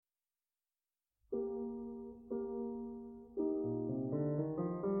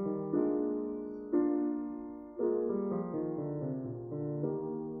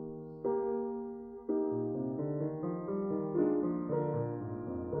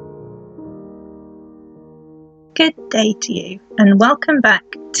good day to you, and welcome back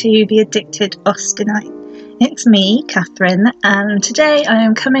to The Addicted Austenite. It's me, Catherine, and today I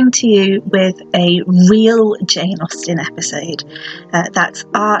am coming to you with a real Jane Austen episode. That's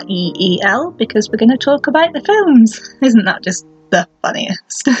R-E-E-L, because we're going to talk about the films. Isn't that just the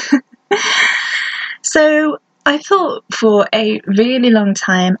funniest? So, I thought for a really long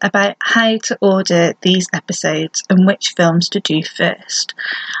time about how to order these episodes and which films to do first.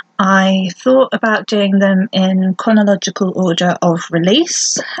 I thought about doing them in chronological order of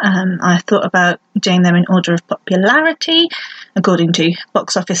release. I thought about doing them in order of popularity, according to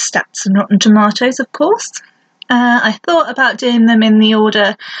box office stats and Rotten Tomatoes, of course. I thought about doing them in the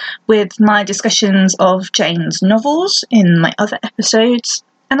order with my discussions of Jane's novels in my other episodes.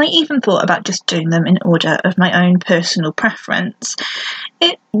 And I even thought about just doing them in order of my own personal preference.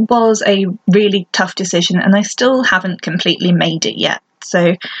 It was a really tough decision, and I still haven't completely made it yet.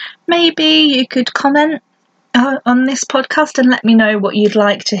 So maybe you could comment on this podcast and let me know what you'd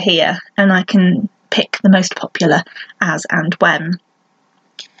like to hear, and I can pick the most popular as and when.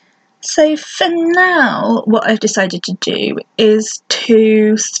 So for now, what I've decided to do is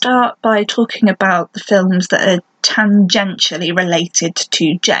to start by talking about the films that are tangentially related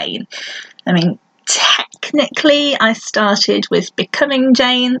to Jane. I mean, technically I started with Becoming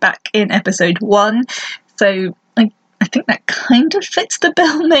Jane back in episode 1, so I think that kind of fits the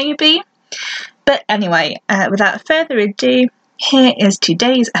bill maybe. But anyway, without further ado, here is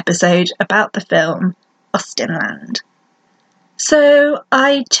today's episode about the film Austenland. So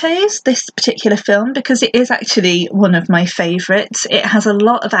I chose this particular film because it is actually one of my favourites. It has a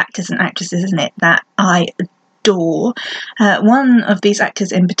lot of actors and actresses in it that I adore. One of these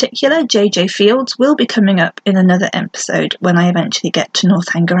actors in particular, J.J. Fields, will be coming up in another episode when I eventually get to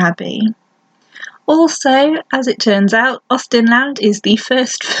Northanger Abbey. Also, as it turns out, Austenland is the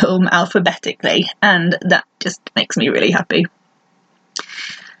first film alphabetically, and that just makes me really happy.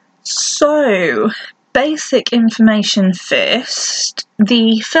 So, basic information first.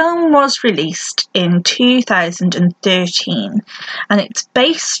 The film was released in 2013, and it's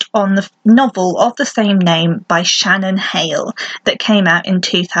based on the novel of the same name by Shannon Hale that came out in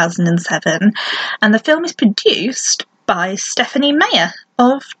 2007, and the film is produced by Stephanie Meyer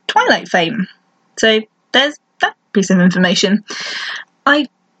of Twilight fame. So there's that piece of information. I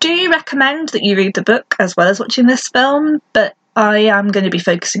do recommend that you read the book as well as watching this film, but I am going to be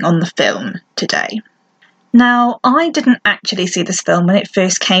focusing on the film today. Now, I didn't actually see this film when it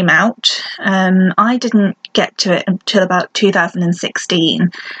first came out. I didn't get to it until about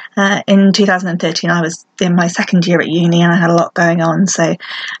 2016. In 2013, I was in my second year at uni and I had a lot going on, so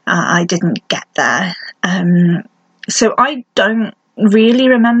I didn't get there. So I don't really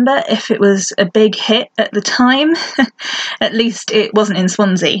remember if it was a big hit at the time. At least it wasn't in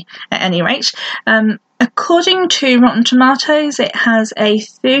Swansea, at any rate. According to Rotten Tomatoes, it has a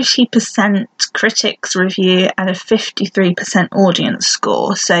 30% critics review and a 53% audience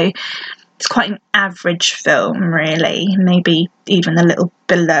score, so it's quite an average film, really, maybe even a little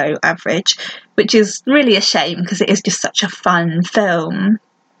below average, which is really a shame because it is just such a fun film.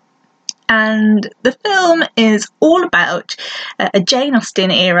 And the film is all about a Jane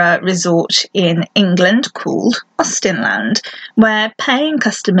Austen era resort in England called Austenland, where paying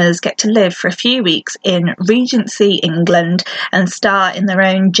customers get to live for a few weeks in Regency England and star in their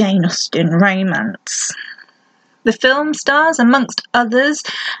own Jane Austen romance. The film stars, amongst others,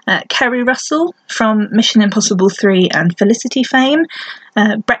 Kerry Russell from Mission Impossible 3 and Felicity fame,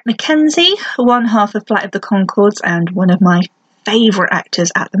 Brett McKenzie, one half of Flight of the Conchords and one of my favourite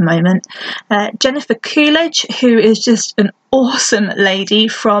actors at the moment, Jennifer Coolidge, who is just an awesome lady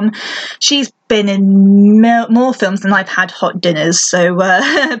she's been in more films than I've had hot dinners, so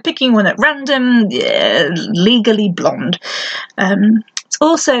picking one at random, Legally Blonde. It's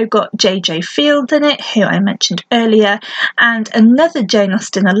also got J.J. Fields in it, who I mentioned earlier, and another Jane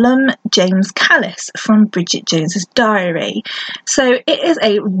Austen alum, James Callis from Bridget Jones's Diary. So it is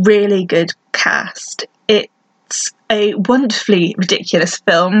a really good cast. It's a wonderfully ridiculous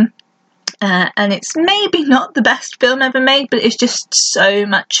film, and it's maybe not the best film ever made, but it's just so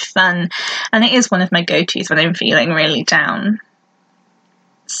much fun, and it is one of my go-tos when I'm feeling really down.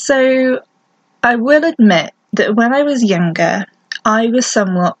 So I will admit that when I was younger, I was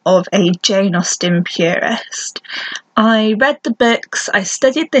somewhat of a Jane Austen purist. I read the books, I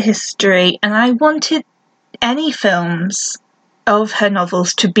studied the history, and I wanted any films of her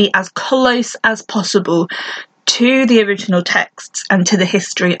novels to be as close as possible to the original texts and to the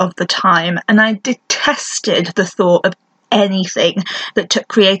history of the time, and I detested the thought of anything that took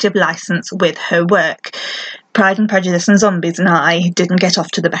creative license with her work. Pride and Prejudice and Zombies and I didn't get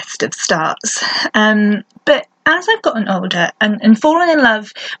off to the best of starts. But as I've gotten older and fallen in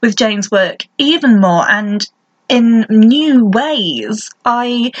love with Jane's work even more and in new ways,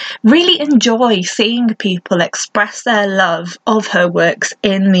 I really enjoy seeing people express their love of her works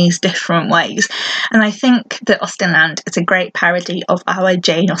in these different ways. And I think that Austenland is a great parody of our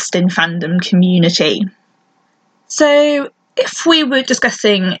Jane Austen fandom community. So, if we were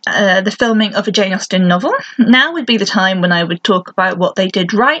discussing the filming of a Jane Austen novel, now would be the time when I would talk about what they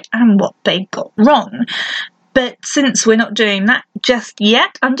did right and what they got wrong. But since we're not doing that just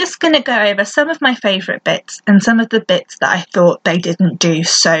yet, I'm just going to go over some of my favourite bits and some of the bits that I thought they didn't do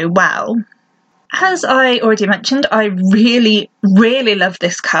so well. As I already mentioned, I really, really love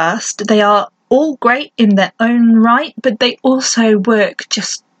this cast. They are all great in their own right, but they also work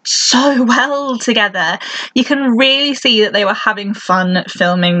just so well together. You can really see that they were having fun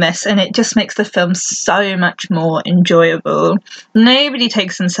filming this, and it just makes the film so much more enjoyable. Nobody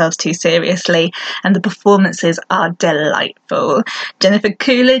takes themselves too seriously, and the performances are delightful. Jennifer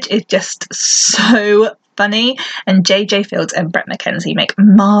Coolidge is just so funny, and JJ Fields and Brett McKenzie make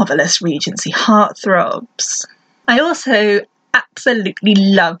marvellous Regency heartthrobs. I also absolutely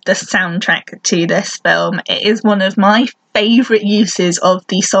love the soundtrack to this film. It is one of my favourite uses of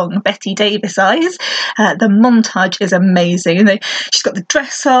the song Betty Davis Eyes. The montage is amazing. She's got the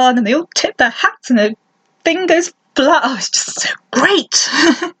dress on and they all tip their hats and her thing goes flat. Oh, it's just so great.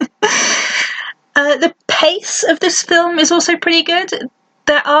 The pace of this film is also pretty good.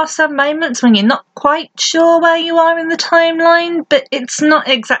 There are some moments when you're not quite sure where you are in the timeline, but it's not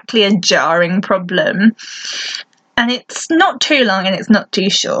exactly a jarring problem. And it's not too long and it's not too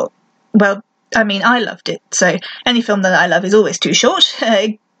short. Well, I mean, I loved it, so any film that I love is always too short.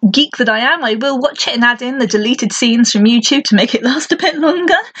 Geek that I am, I will watch it and add in the deleted scenes from YouTube to make it last a bit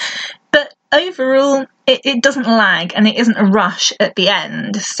longer. But overall, it doesn't lag and it isn't a rush at the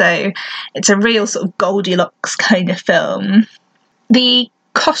end, so it's a real sort of Goldilocks kind of film. The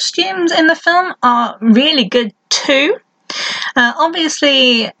costumes in the film are really good too.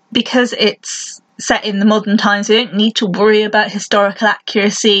 Obviously, because it's set in the modern times, we don't need to worry about historical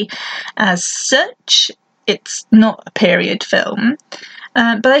accuracy as such. It's not a period film.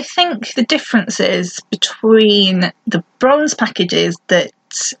 But I think the differences between the bronze packages that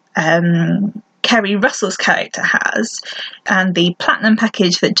Kerry Russell's character has and the platinum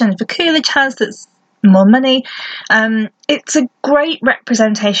package that Jennifer Coolidge has that's more money, it's a great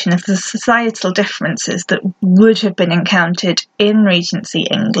representation of the societal differences that would have been encountered in Regency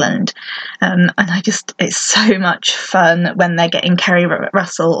England, and it's so much fun when they're getting Kerry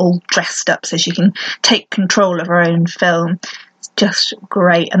Russell all dressed up so she can take control of her own film. It's just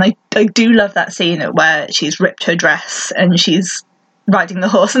great, and I do love that scene where she's ripped her dress and she's riding the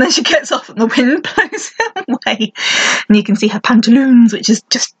horse and then she gets off and the wind blows her away and you can see her pantaloons, which is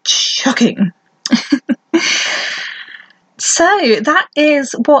just shocking. So that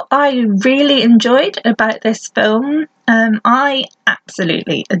is what I really enjoyed about this film. I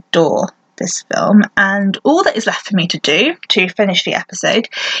absolutely adore this film, and all that is left for me to do to finish the episode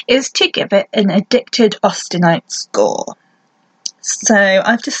is to give it an Addicted Austenite score. So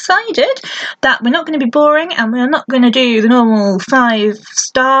I've decided that we're not going to be boring and we're not going to do the normal 5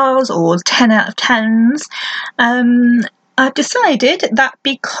 stars or 10 out of 10s. I've decided that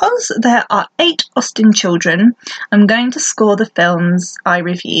because there are 8 Austen children, I'm going to score the films I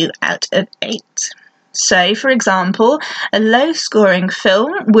review out of 8. So, for example, a low-scoring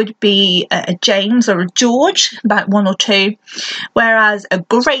film would be a James or a George, about 1 or 2, whereas a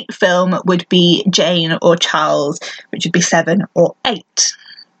great film would be Jane or Charles, which would be 7 or 8.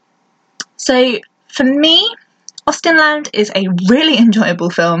 So, for me, Austenland is a really enjoyable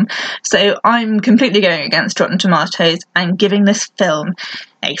film, so I'm completely going against Rotten Tomatoes and giving this film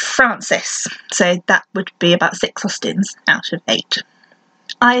a Francis. So that would be about 6 Austens out of 8.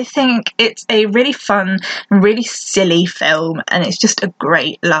 I think it's a really fun, really silly film, and it's just a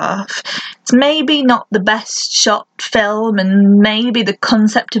great laugh. It's maybe not the best shot film, and maybe the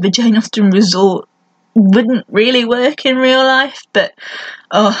concept of a Jane Austen resort wouldn't really work in real life, but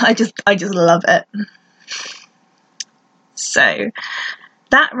I just love it. So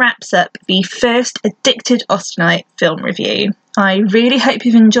that wraps up the first Addicted Austenite film review. I really hope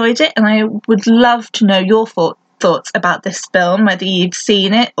you've enjoyed it, and I would love to know your thoughts about this film, whether you've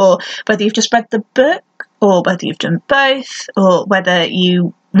seen it or whether you've just read the book or whether you've done both or whether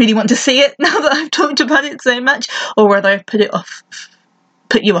you really want to see it now that I've talked about it so much, or whether I've put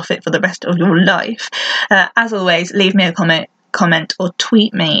you off it for the rest of your life. As always, leave me a comment or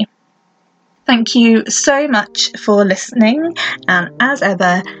tweet me. Thank you so much for listening, and as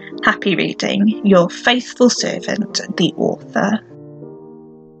ever, happy reading. Your faithful servant, the author.